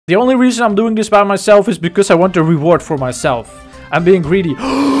The only reason I'm doing this by myself is because I want a reward for myself. I'm being greedy.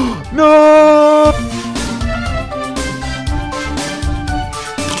 No!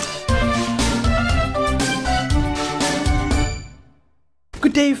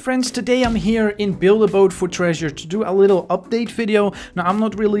 Good day friends, today I'm here in Build a Boat for Treasure to do a little update video. Now I'm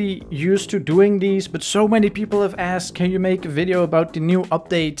not really used to doing these, but so many people have asked, can you make a video about the new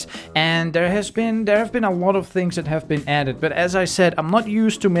update? And there have been a lot of things that have been added. But as I said, I'm not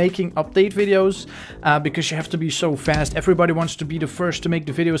used to making update videos because you have to be so fast. Everybody wants to be the first to make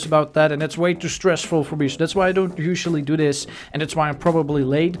the videos about that, and that's way too stressful for me. So that's why I don't usually do this, and that's why I'm probably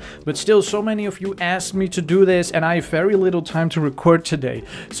late. But still, so many of you asked me to do this, and I have very little time to record today.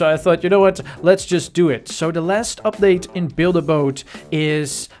 So I thought, you know what, let's just do it. So the last update in Build a Boat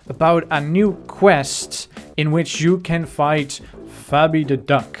is about a new quest in which you can fight Fabbi the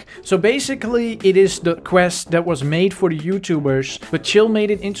duck. So basically it is the quest that was made for the YouTubers, but Chill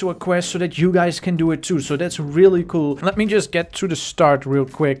made it into a quest so that you guys can do it too. So that's really cool. Let me just get to the start real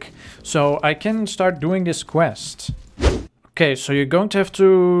quick so I can start doing this quest. Okay, so you're going to have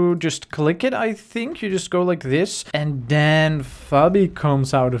to just click it, I think. You just go like this, and then Fabbi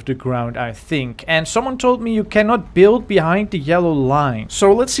comes out of the ground, I think. And someone told me you cannot build behind the yellow line.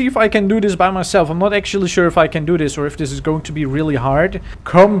 So let's see if I can do this by myself. I'm not actually sure if I can do this or if this is going to be really hard.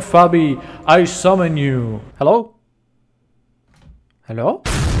 Come, Fabbi, I summon you. Hello? Hello?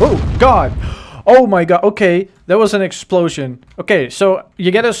 Oh, God! Oh my god, okay, that was an explosion. Okay, so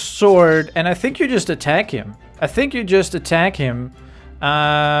you get a sword, and I think you just attack him. Let's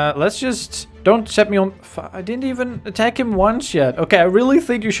just... Don't set me on... I didn't even attack him once yet. Okay, I really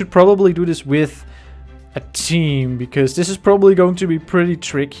think you should probably do this with a team, because this is probably going to be pretty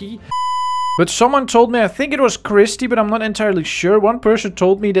tricky. But someone told me, I think it was Christy, but I'm not entirely sure. One person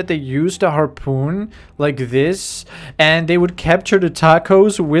told me that they used a harpoon like this, and they would capture the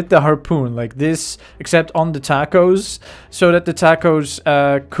tacos with the harpoon like this, except on the tacos, so that the tacos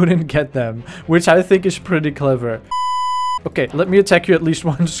couldn't get them, which I think is pretty clever. Okay, let me attack you at least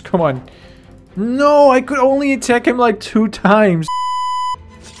once. Come on. No, I could only attack him like 2 times.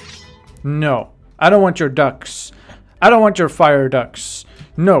 No, I don't want your ducks. I don't want your fire ducks.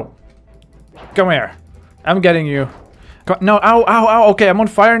 No. Come here. I'm getting you. No, ow, ow, ow. Okay, I'm on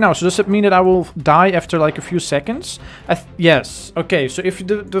fire now. So does it mean that I will die after like a few seconds? Yes. Okay, so if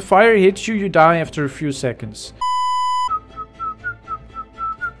the fire hits you, you die after a few seconds.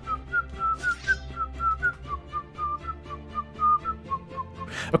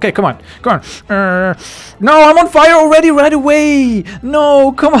 Okay, come on. Come on. No, I'm on fire already right away.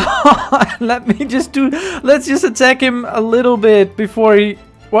 No, come on. Let's just attack him a little bit before he...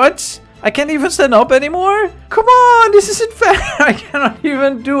 What? I can't even stand up anymore? Come on, this isn't fair. I cannot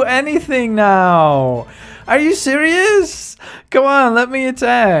even do anything now. Are you serious? Come on, let me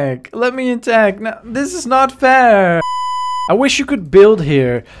attack. Let me attack. No, this is not fair. I wish you could build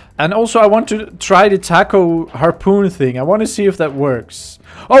here. And also I want to try the taco harpoon thing. I want to see if that works.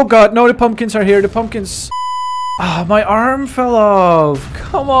 Oh god, no, the pumpkins are here. The pumpkins... Ah, my arm fell off.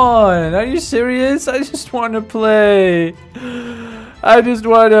 Come on, are you serious? I just want to play. I just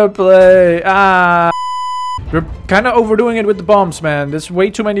want to play. Ah. We're kind of overdoing it with the bombs, man. There's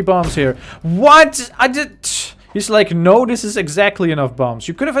way too many bombs here. What? I did... He's like, no, this is exactly enough bombs.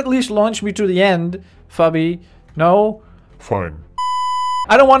 You could have at least launched me to the end, Fabbi. No? Fine.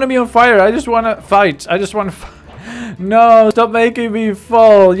 I don't want to be on fire. I just want to fight. I just want to... No, stop making me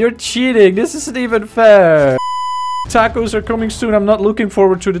fall. You're cheating. This isn't even fair. Tacos are coming soon. I'm not looking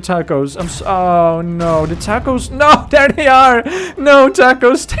forward to the tacos. Oh no, the tacos. No, there they are. No,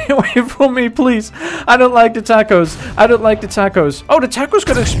 tacos, stay away from me, please. I don't like the tacos. I don't like the tacos. Oh, the tacos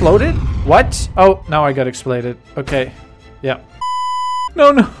got exploded? What? Oh, now I got exploded. Okay. Yeah.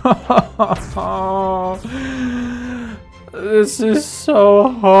 No, no. This is so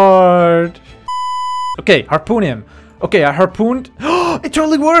hard. Okay, harpoon him. Okay, I harpooned. It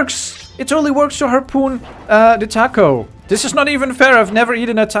totally works. It totally works to harpoon the taco. This is not even fair. I've never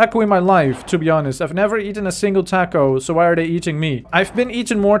eaten a taco in my life, to be honest. I've never eaten a single taco, so why are they eating me? I've been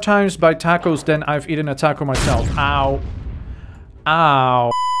eaten more times by tacos than I've eaten a taco myself. Ow.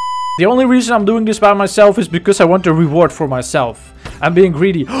 Ow. The only reason I'm doing this by myself is because I want a reward for myself. I'm being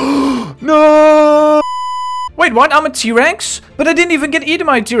greedy. No! Wait, what? I'm a T-Rex? But I didn't even get eaten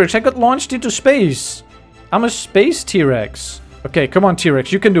by a T-Rex. I got launched into space. I'm a space T-Rex. Okay, come on,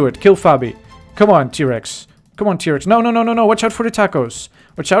 T-Rex. You can do it. Kill Fabbi. Come on, T-Rex. Come on, T-Rex. No, no, no, no, no. Watch out for the tacos.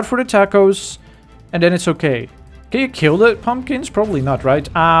 Watch out for the tacos. And then it's okay. Can you kill the pumpkins? Probably not, right?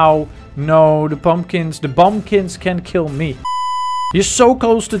 Ow. No, the pumpkins. The bumpkins can kill me. He's so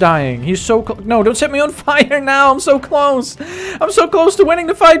close to dying. He's so close. No, don't set me on fire now. I'm so close. I'm so close to winning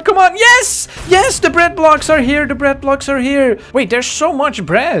the fight. Come on. Yes! Yes, the bread blocks are here. The bread blocks are here. Wait, there's so much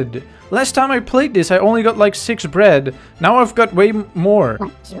bread. Last time I played this, I only got like 6 bread. Now I've got way more.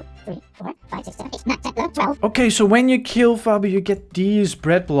 1, 2, 3, 4, 5, 6, 7, 8, 9, 10, 11, 12. Okay, so when you kill Fabbi, you get these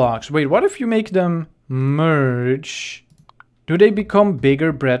bread blocks. Wait, what if you make them merge? Do they become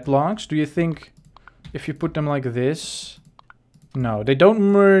bigger bread blocks? Do you think if you put them like this? No, they don't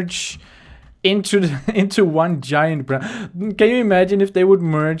merge into one giant bread. Can you imagine if they would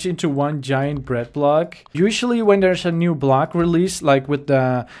merge into one giant bread block? Usually when there's a new block released, like with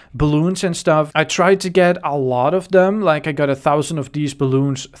the balloons and stuff, I try to get a lot of them. Like I got 1,000 of these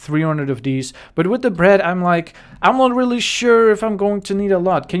balloons, 300 of these. But with the bread, I'm like, I'm not really sure if I'm going to need a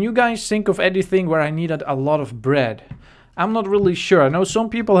lot. Can you guys think of anything where I needed a lot of bread? I'm not really sure. I know some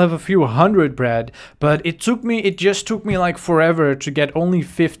people have a few hundred bread, but it just took me like forever to get only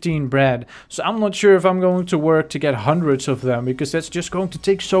 15 bread. So I'm not sure if I'm going to work to get hundreds of them, because that's just going to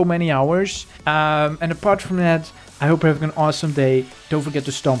take so many hours. And apart from that, I hope you're having an awesome day. Don't forget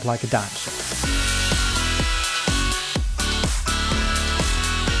to stomp like a dinosaur.